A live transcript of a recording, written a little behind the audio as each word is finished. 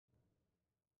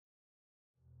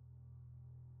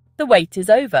The wait is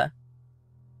over.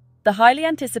 The highly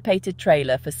anticipated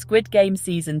trailer for Squid Game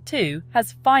Season 2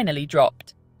 has finally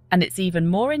dropped, and it's even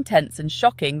more intense and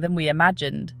shocking than we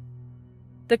imagined.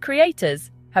 The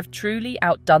creators have truly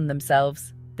outdone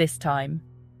themselves this time.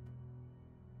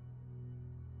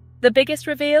 The biggest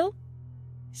reveal?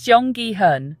 Seong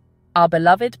Gi-hun, our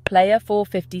beloved Player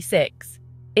 456,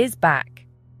 is back.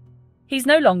 He's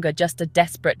no longer just a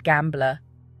desperate gambler.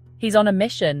 He's on a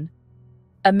mission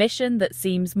that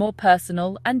seems more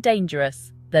personal and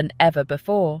dangerous than ever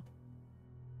before.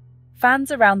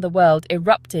 Fans around the world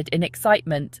erupted in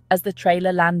excitement as the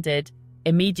trailer landed,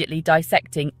 immediately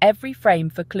dissecting every frame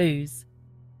for clues.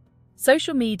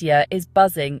 Social media is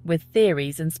buzzing with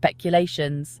theories and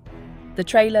speculations. The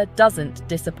trailer doesn't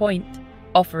disappoint,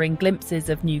 offering glimpses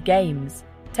of new games,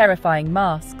 terrifying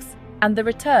masks, and the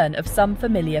return of some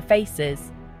familiar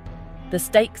faces. The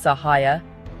stakes are higher,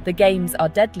 the games are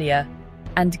deadlier,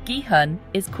 and Gi-hun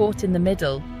is caught in the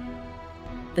middle.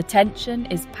 The tension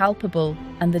is palpable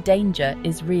and the danger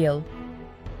is real.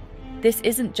 This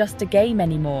isn't just a game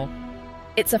anymore.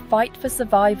 It's a fight for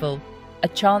survival, a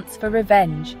chance for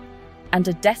revenge, and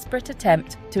a desperate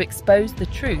attempt to expose the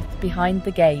truth behind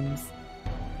the games.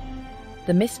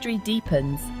 The mystery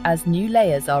deepens as new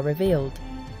layers are revealed.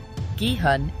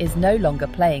 Gi-hun is no longer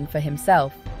playing for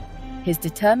himself. His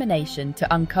determination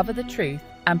to uncover the truth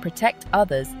and protect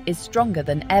others is stronger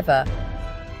than ever.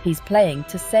 He's playing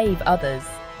to save others.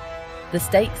 The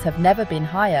stakes have never been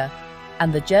higher,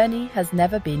 and the journey has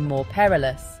never been more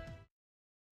perilous.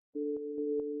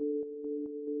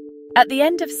 At the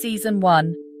end of Season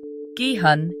 1,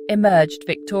 Gi-hun emerged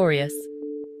victorious,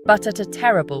 but at a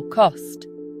terrible cost.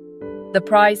 The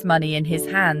prize money in his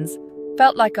hands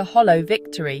felt like a hollow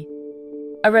victory,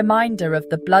 a reminder of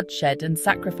the bloodshed and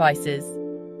sacrifices.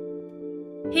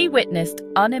 He witnessed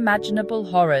unimaginable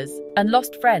horrors and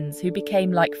lost friends who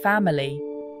became like family.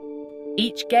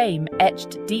 Each game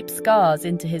etched deep scars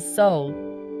into his soul,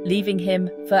 leaving him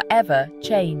forever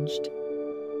changed.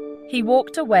 He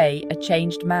walked away a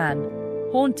changed man,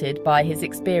 haunted by his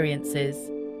experiences.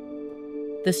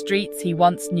 The streets he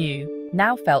once knew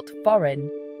now felt foreign,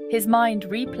 his mind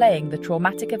replaying the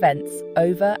traumatic events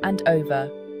over and over.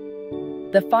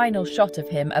 The final shot of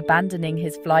him abandoning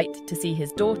his flight to see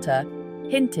his daughter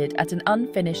hinted at an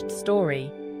unfinished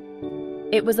story.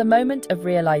 It was a moment of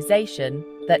realization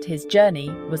that his journey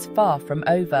was far from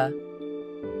over.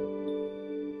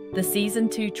 The Season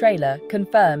 2 trailer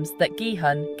confirms that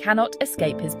Gi-hun cannot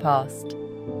escape his past.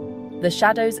 The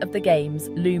shadows of the games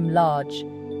loom large,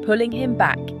 pulling him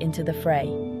back into the fray.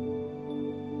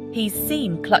 He's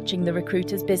seen clutching the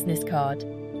recruiter's business card,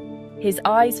 his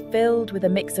eyes filled with a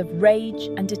mix of rage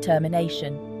and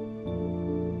determination.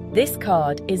 This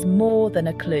card is more than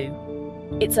a clue.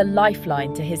 It's a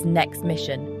lifeline to his next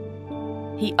mission.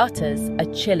 He utters a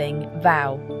chilling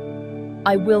vow.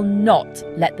 I will not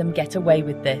let them get away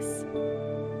with this.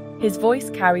 His voice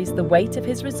carries the weight of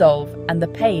his resolve and the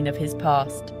pain of his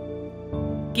past.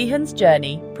 Gi-hun's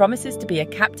journey promises to be a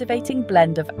captivating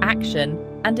blend of action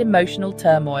and emotional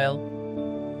turmoil.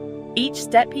 Each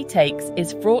step he takes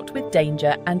is fraught with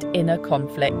danger and inner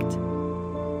conflict.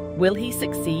 Will he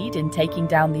succeed in taking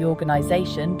down the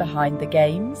organization behind the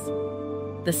games?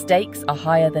 The stakes are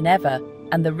higher than ever,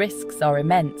 and the risks are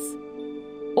immense.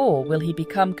 Or will he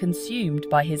become consumed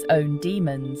by his own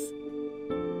demons?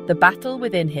 The battle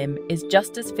within him is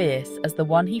just as fierce as the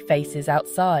one he faces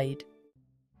outside.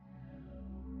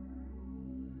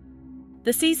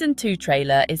 The Season 2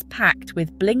 trailer is packed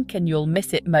with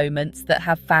blink-and-you'll-miss-it moments that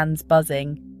have fans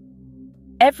buzzing.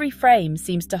 Every frame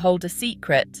seems to hold a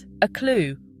secret, a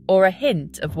clue, or a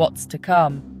hint of what's to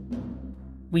come.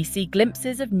 We see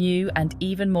glimpses of new and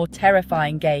even more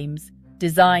terrifying games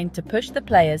designed to push the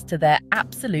players to their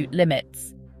absolute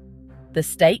limits. The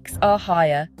stakes are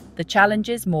higher, the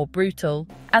challenges more brutal,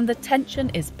 and the tension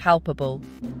is palpable.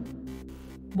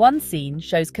 One scene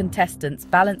shows contestants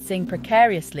balancing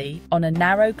precariously on a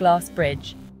narrow glass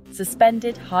bridge,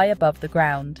 suspended high above the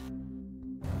ground.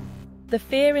 The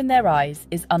fear in their eyes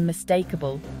is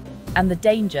unmistakable, and the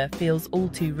danger feels all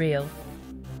too real.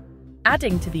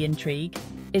 Adding to the intrigue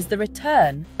is the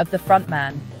return of the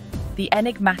frontman, the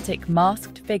enigmatic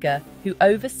masked figure who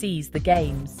oversees the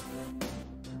games.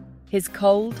 His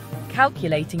cold,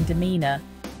 calculating demeanor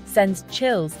sends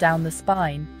chills down the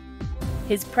spine.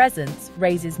 His presence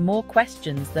raises more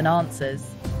questions than answers.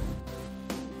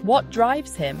 What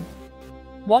drives him?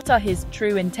 What are his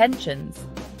true intentions?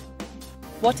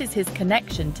 What is his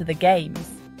connection to the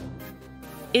games?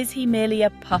 Is he merely a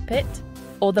puppet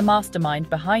or the mastermind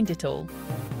behind it all?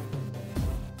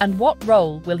 And what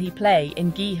role will he play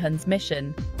in Gi-hun's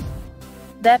mission?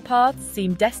 Their paths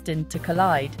seem destined to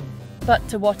collide, but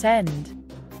to what end?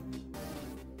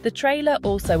 The trailer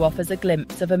also offers a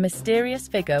glimpse of a mysterious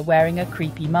figure wearing a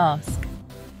creepy mask.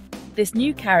 This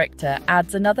new character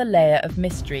adds another layer of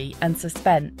mystery and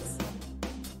suspense.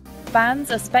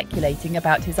 Fans are speculating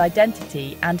about his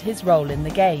identity and his role in the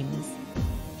games.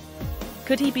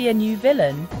 Could he be a new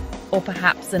villain, or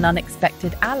perhaps an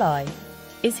unexpected ally?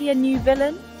 Is he a new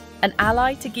villain? An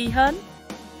ally to Gi-hun?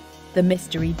 The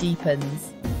mystery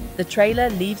deepens. The trailer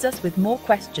leaves us with more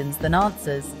questions than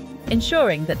answers,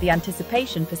 ensuring that the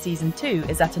anticipation for Season 2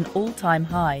 is at an all-time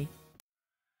high.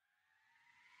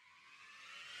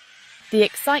 The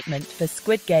excitement for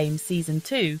Squid Game Season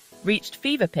 2 reached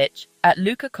fever pitch at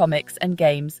Lucca Comics and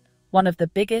Games, one of the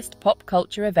biggest pop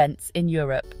culture events in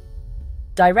Europe.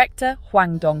 Director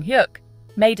Hwang Dong-hyuk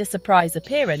made a surprise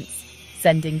appearance,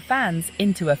 sending fans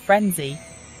into a frenzy.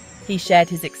 He shared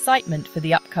his excitement for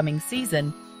the upcoming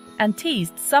season and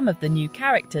teased some of the new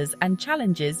characters and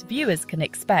challenges viewers can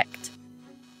expect.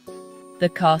 The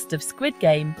cast of Squid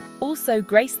Game also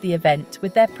graced the event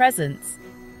with their presence,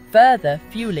 further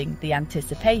fueling the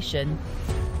anticipation.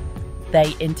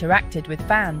 They interacted with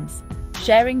fans,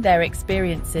 sharing their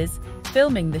experiences,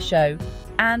 filming the show,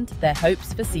 and their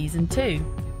hopes for Season 2.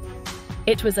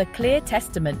 It was a clear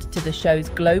testament to the show's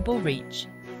global reach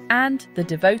and the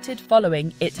devoted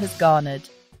following it has garnered.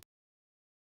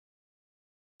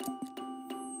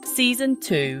 Season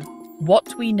 2: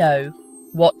 What We Know,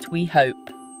 What We Hope.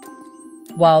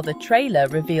 While the trailer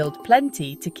revealed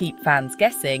plenty to keep fans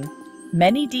guessing,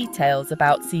 many details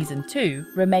about Season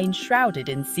 2 remain shrouded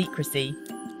in secrecy.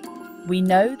 We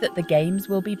know that the games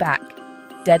will be back,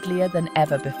 deadlier than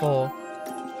ever before.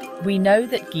 We know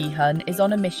that Gi-hun is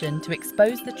on a mission to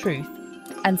expose the truth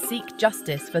and seek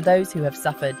justice for those who have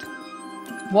suffered.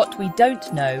 What we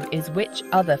don't know is which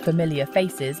other familiar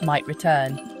faces might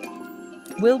return.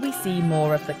 Will we see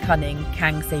more of the cunning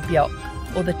Kang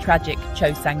Se-byok or the tragic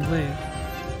Cho Sang-woo?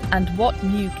 And what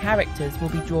new characters will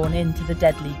be drawn into the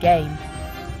deadly game?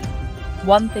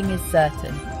 One thing is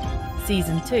certain: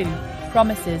 Season 2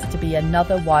 promises to be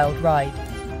another wild ride,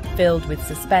 filled with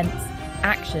suspense,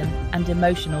 action, and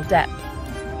emotional depth.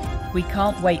 We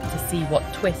can't wait to see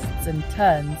what twists and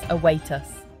turns await us.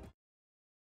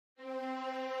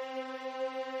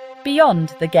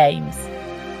 Beyond the games.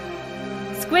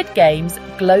 Squid Game's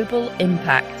global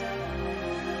impact.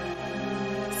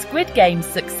 Squid Game's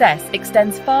success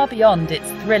extends far beyond its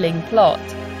thrilling plot.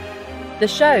 The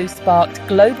show sparked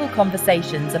global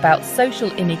conversations about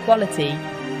social inequality,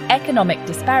 economic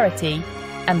disparity,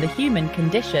 and the human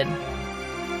condition.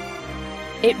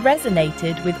 It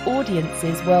resonated with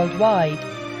audiences worldwide,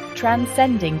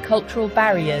 transcending cultural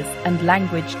barriers and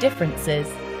language differences.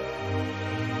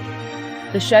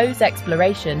 The show's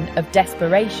exploration of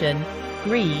desperation,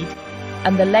 greed,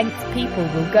 and the lengths people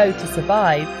will go to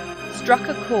survive struck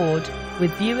a chord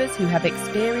with viewers who have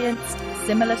experienced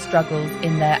similar struggles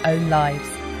in their own lives.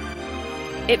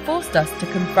 It forced us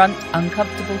to confront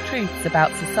uncomfortable truths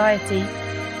about society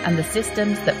and the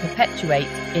systems that perpetuate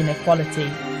inequality.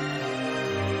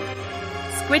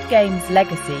 Squid Game's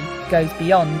legacy goes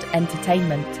beyond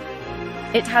entertainment.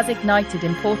 It has ignited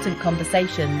important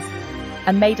conversations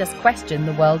and made us question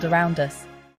the world around us.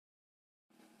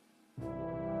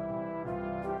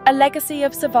 A legacy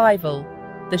of survival,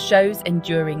 the show's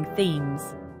enduring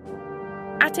themes.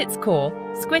 At its core,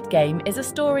 Squid Game is a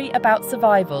story about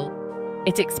survival.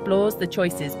 It explores the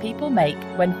choices people make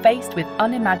when faced with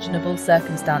unimaginable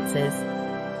circumstances.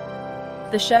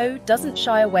 The show doesn't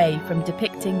shy away from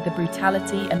depicting the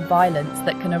brutality and violence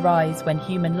that can arise when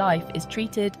human life is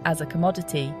treated as a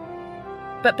commodity.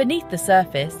 But beneath the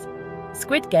surface,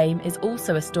 Squid Game is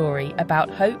also a story about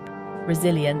hope,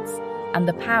 resilience, and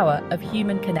the power of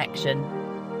human connection.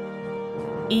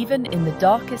 Even in the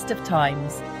darkest of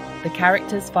times, the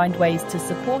characters find ways to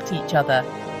support each other,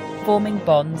 forming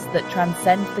bonds that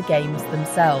transcend the games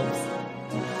themselves.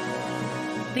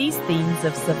 These themes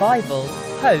of survival,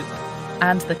 hope,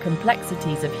 and the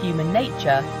complexities of human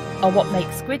nature are what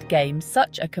make Squid Game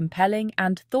such a compelling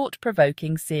and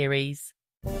thought-provoking series.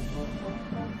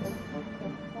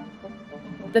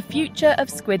 The future of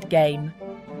Squid Game.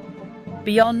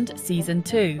 Beyond Season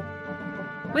 2.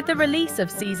 With the release of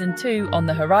Season 2 on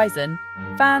the horizon,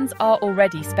 fans are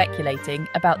already speculating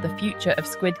about the future of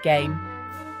Squid Game.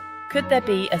 Could there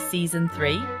be a Season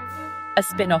 3? A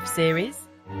spin-off series?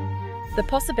 The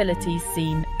possibilities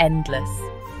seem endless.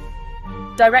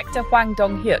 Director Hwang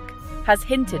Dong-hyuk has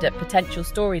hinted at potential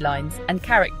storylines and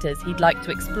characters he'd like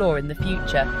to explore in the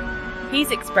future. He's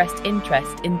expressed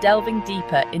interest in delving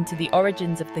deeper into the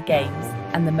origins of the games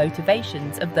and the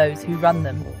motivations of those who run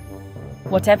them.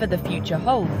 Whatever the future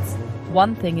holds,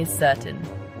 one thing is certain.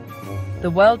 The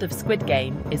world of Squid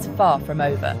Game is far from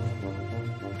over.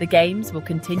 The games will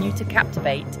continue to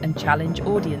captivate and challenge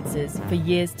audiences for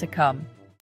years to come.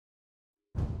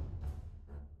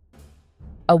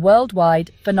 A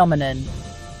worldwide phenomenon.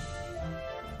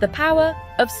 The power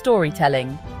of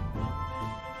storytelling.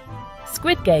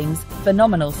 Squid Game's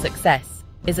phenomenal success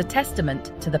is a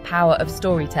testament to the power of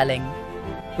storytelling.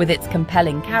 With its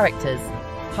compelling characters,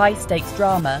 high-stakes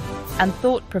drama, and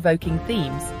thought-provoking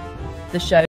themes, the show